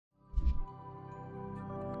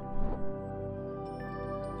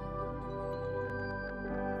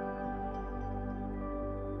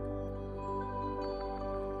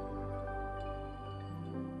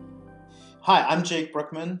Hi, I'm Jake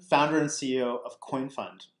Brukhman, founder and CEO of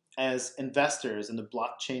CoinFund. As investors in the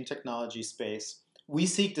blockchain technology space, we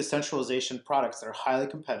seek decentralization products that are highly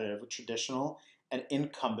competitive with traditional and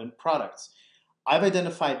incumbent products. I've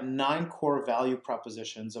identified 9 core value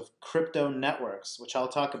propositions of crypto networks, which I'll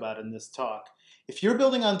talk about in this talk. If you're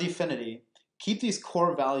building on DFINITY, keep these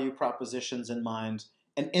core value propositions in mind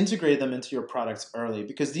and integrate them into your products early,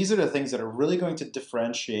 because these are the things that are really going to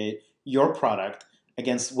differentiate your product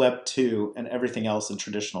against Web 2 and everything else in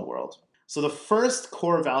traditional world. So the first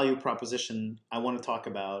core value proposition I want to talk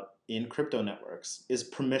about in crypto networks is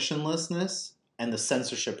permissionlessness and the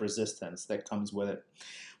censorship resistance that comes with it.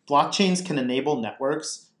 Blockchains can enable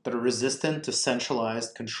networks that are resistant to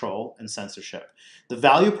centralized control and censorship. The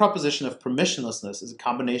value proposition of permissionlessness is a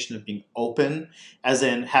combination of being open, as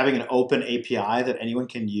in having an open API that anyone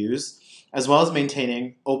can use, as well as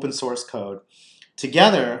maintaining open source code,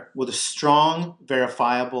 together with strong,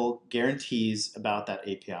 verifiable guarantees about that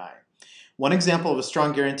API. One example of a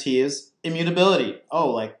strong guarantee is immutability.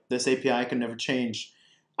 Oh, like this API can never change.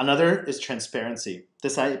 Another is transparency.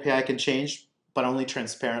 This API can change, but only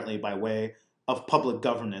transparently by way of public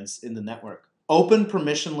governance in the network. Open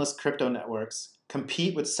permissionless crypto networks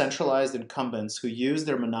compete with centralized incumbents who use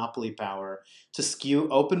their monopoly power to skew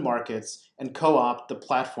open markets and co-opt the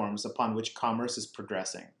platforms upon which commerce is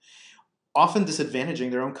progressing, often disadvantaging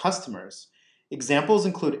their own customers. Examples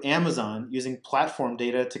include Amazon using platform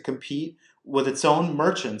data to compete with its own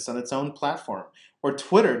merchants on its own platform, or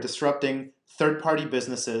Twitter disrupting third-party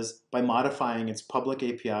businesses by modifying its public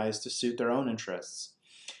APIs to suit their own interests.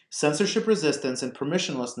 Censorship resistance and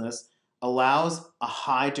permissionlessness allows a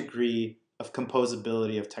high degree of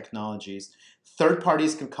composability of technologies. Third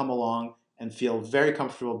parties can come along and feel very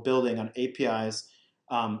comfortable building on APIs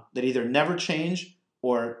that either never change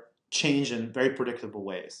or change in very predictable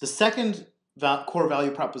ways. The second core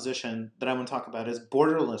value proposition that I want to talk about is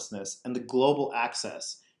borderlessness and the global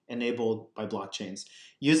access enabled by blockchains.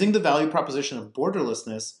 Using the value proposition of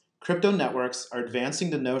borderlessness, crypto networks are advancing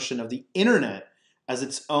the notion of the internet as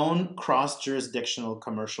its own cross-jurisdictional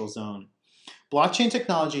commercial zone. Blockchain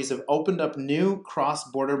technologies have opened up new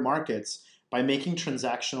cross-border markets by making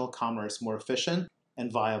transactional commerce more efficient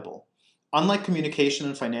and viable. Unlike communication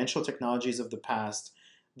and financial technologies of the past,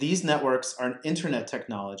 these networks are an internet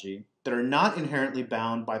technology that are not inherently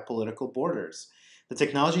bound by political borders. The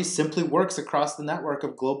technology simply works across the network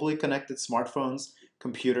of globally connected smartphones,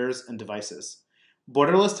 computers, and devices.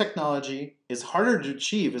 Borderless technology is harder to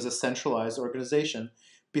achieve as a centralized organization,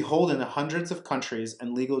 beholden to hundreds of countries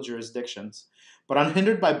and legal jurisdictions. But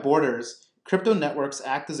unhindered by borders, crypto networks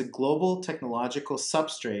act as a global technological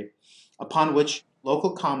substrate upon which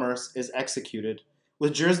local commerce is executed,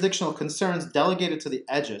 with jurisdictional concerns delegated to the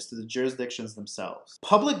edges, to the jurisdictions themselves.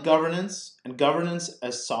 Public governance and governance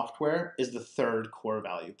as software is the third core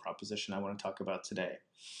value proposition I want to talk about today.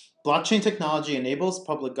 Blockchain technology enables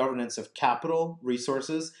public governance of capital,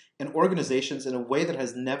 resources, and organizations in a way that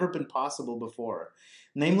has never been possible before.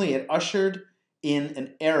 Namely, it ushered in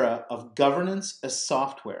an era of governance as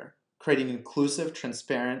software, creating inclusive,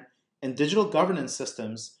 transparent, and digital governance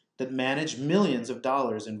systems that manage millions of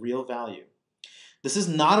dollars in real value. This is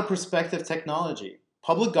not a prospective technology.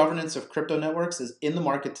 Public governance of crypto networks is in the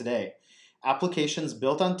market today. Applications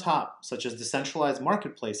built on top, such as decentralized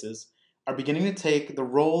marketplaces, are beginning to take the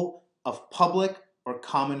role of public or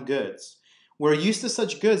common goods. We're used to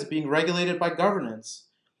such goods being regulated by governance,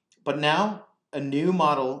 but now a new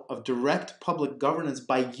model of direct public governance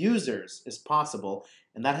by users is possible,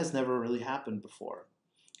 and that has never really happened before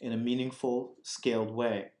in a meaningful, scaled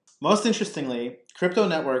way. Most interestingly, crypto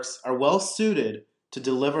networks are well suited to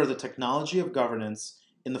deliver the technology of governance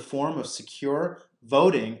in the form of secure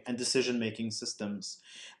voting and decision-making systems.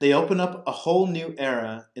 They open up a whole new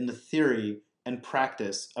era in the theory and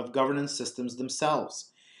practice of governance systems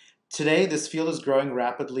themselves. Today, this field is growing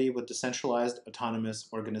rapidly with decentralized autonomous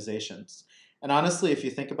organizations. And honestly, if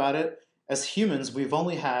you think about it, as humans, we've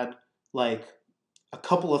only had like a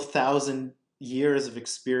couple of thousand years of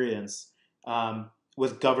experience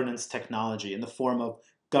with governance technology in the form of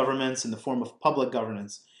governments, in the form of public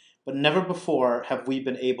governance. But never before have we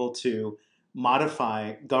been able to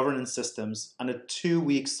modify governance systems on a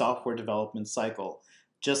 2-week software development cycle,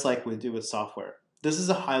 just like we do with software. This is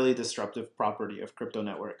a highly disruptive property of crypto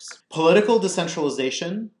networks. Political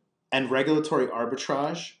decentralization and regulatory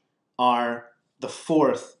arbitrage are the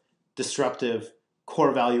fourth disruptive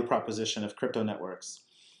core value proposition of crypto networks.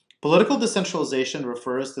 Political decentralization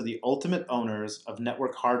refers to the ultimate owners of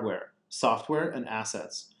network hardware, software, and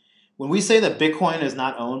assets. When we say that Bitcoin is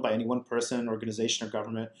not owned by any one person, organization, or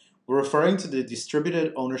government, We're referring to the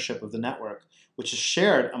distributed ownership of the network, which is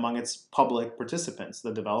shared among its public participants,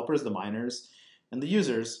 the developers, the miners, and the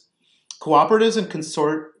users. Cooperatives and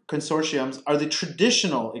consortiums are the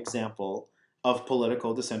traditional example of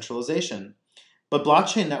political decentralization. But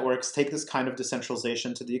blockchain networks take this kind of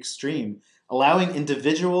decentralization to the extreme, allowing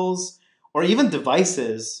individuals or even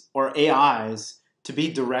devices or AIs to be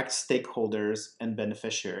direct stakeholders and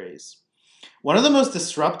beneficiaries. One of the most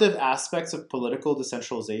disruptive aspects of political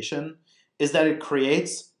decentralization is that it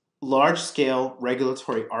creates large-scale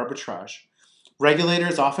regulatory arbitrage.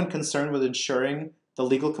 Regulators, often concerned with ensuring the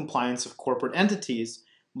legal compliance of corporate entities,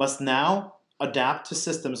 must now adapt to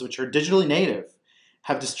systems which are digitally native,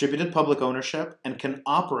 have distributed public ownership, and can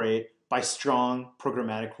operate by strong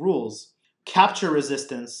programmatic rules. Capture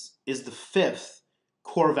resistance is the fifth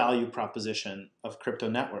core value proposition of crypto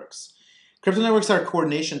networks. Crypto networks are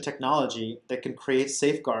coordination technology that can create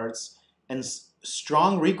safeguards and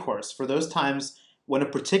strong recourse for those times when a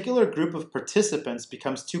particular group of participants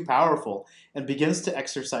becomes too powerful and begins to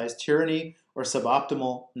exercise tyranny or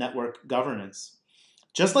suboptimal network governance.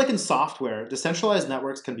 Just like in software, decentralized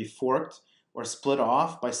networks can be forked or split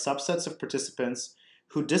off by subsets of participants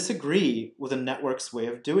who disagree with a network's way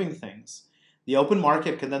of doing things. The open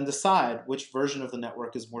market can then decide which version of the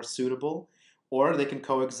network is more suitable, or they can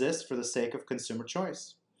coexist for the sake of consumer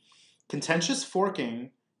choice. Contentious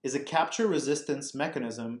forking is a capture resistance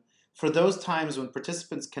mechanism for those times when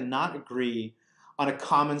participants cannot agree on a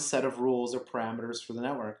common set of rules or parameters for the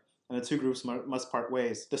network, and the two groups must part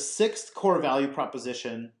ways. The sixth core value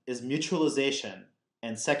proposition is mutualization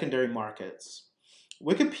and secondary markets.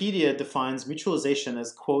 Wikipedia defines mutualization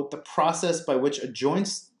as, quote, the process by which a joint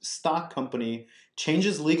stock company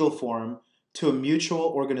changes legal form to a mutual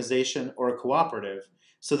organization or a cooperative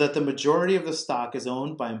so that the majority of the stock is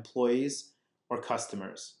owned by employees or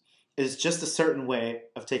customers. It is just a certain way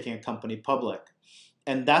of taking a company public.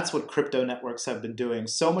 And that's what crypto networks have been doing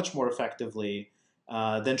so much more effectively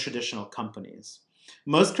than traditional companies.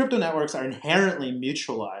 Most crypto networks are inherently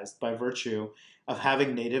mutualized by virtue of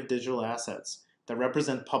having native digital assets that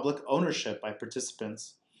represent public ownership by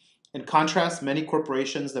participants. In contrast, many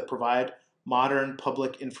corporations that provide modern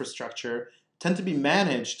public infrastructure tend to be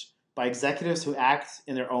managed by executives who act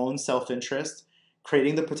in their own self-interest,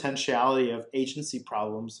 creating the potentiality of agency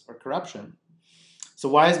problems or corruption. So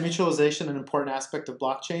why is mutualization an important aspect of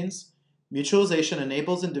blockchains? Mutualization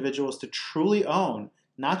enables individuals to truly own,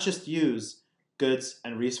 not just use, goods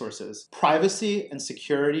and resources. Privacy and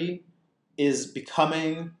security is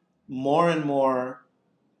becoming more and more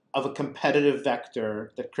of a competitive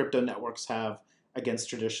vector that crypto networks have against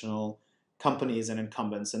traditional companies and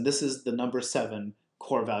incumbents. And this is the number 7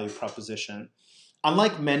 core value proposition.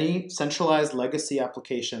 Unlike many centralized legacy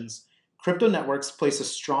applications, crypto networks place a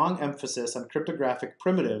strong emphasis on cryptographic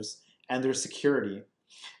primitives and their security.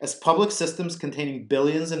 As public systems containing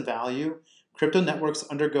billions in value, crypto networks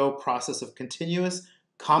undergo a process of continuous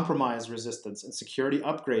compromise resistance and security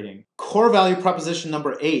upgrading. Core value proposition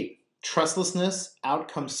number 8, trustlessness,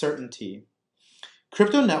 outcome certainty.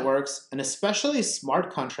 Crypto networks, and especially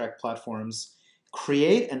smart contract platforms,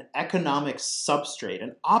 create an economic substrate,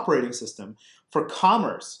 an operating system for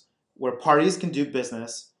commerce where parties can do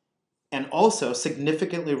business and also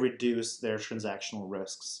significantly reduce their transactional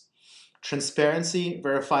risks. Transparency,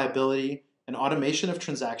 verifiability, and automation of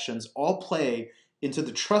transactions all play into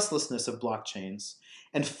the trustlessness of blockchains,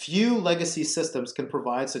 and few legacy systems can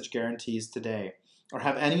provide such guarantees today or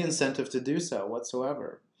have any incentive to do so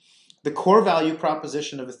whatsoever. The core value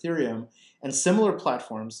proposition of Ethereum and similar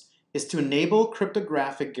platforms is to enable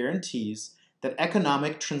cryptographic guarantees that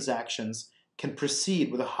economic transactions can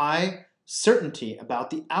proceed with a high certainty about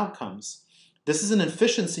the outcomes. This is an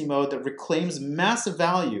efficiency mode that reclaims massive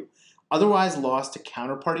value otherwise lost to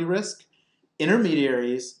counterparty risk,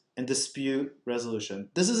 intermediaries, and dispute resolution.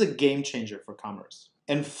 This is a game changer for commerce.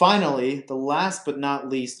 And finally, the last but not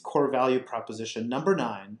least core value proposition, number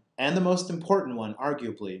 9, and the most important one,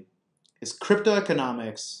 arguably, is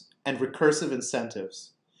cryptoeconomics and recursive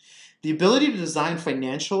incentives. The ability to design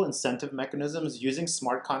financial incentive mechanisms using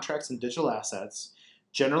smart contracts and digital assets,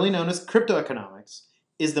 generally known as cryptoeconomics,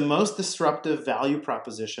 is the most disruptive value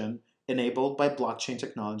proposition enabled by blockchain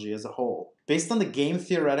technology as a whole. Based on the game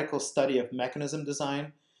theoretical study of mechanism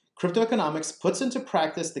design, cryptoeconomics puts into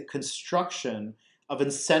practice the construction of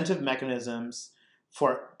incentive mechanisms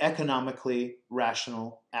for economically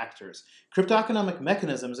rational actors. Cryptoeconomic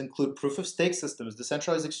mechanisms include proof-of-stake systems,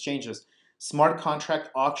 decentralized exchanges, smart contract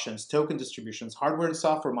auctions, token distributions, hardware and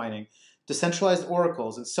software mining, decentralized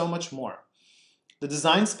oracles, and so much more. The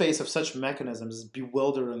design space of such mechanisms is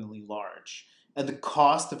bewilderingly large, and the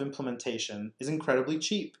cost of implementation is incredibly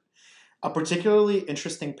cheap. A particularly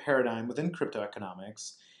interesting paradigm within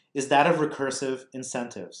cryptoeconomics is that of recursive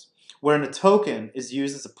incentives, wherein a token is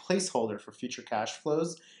used as a placeholder for future cash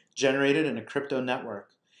flows generated in a crypto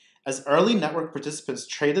network. As early network participants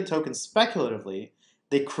trade the token speculatively,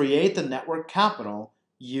 they create the network capital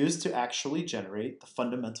used to actually generate the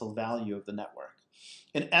fundamental value of the network.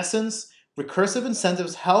 In essence, recursive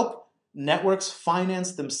incentives help networks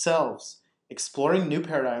finance themselves, exploring new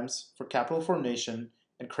paradigms for capital formation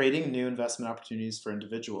and creating new investment opportunities for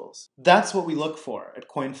individuals. That's what we look for at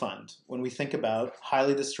CoinFund when we think about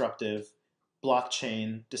highly disruptive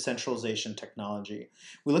blockchain decentralization technology.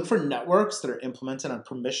 We look for networks that are implemented on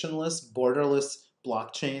permissionless, borderless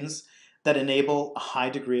blockchains that enable a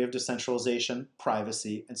high degree of decentralization,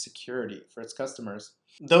 privacy, and security for its customers.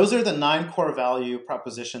 Those are the 9 core value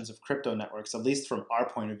propositions of crypto networks, at least from our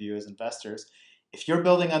point of view as investors. If you're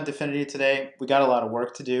building on DFINITY today, we got a lot of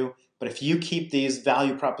work to do, but if you keep these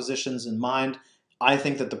value propositions in mind, I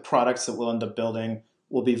think that the products that we'll end up building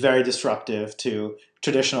will be very disruptive to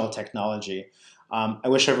traditional technology. I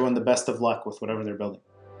wish everyone the best of luck with whatever they're building.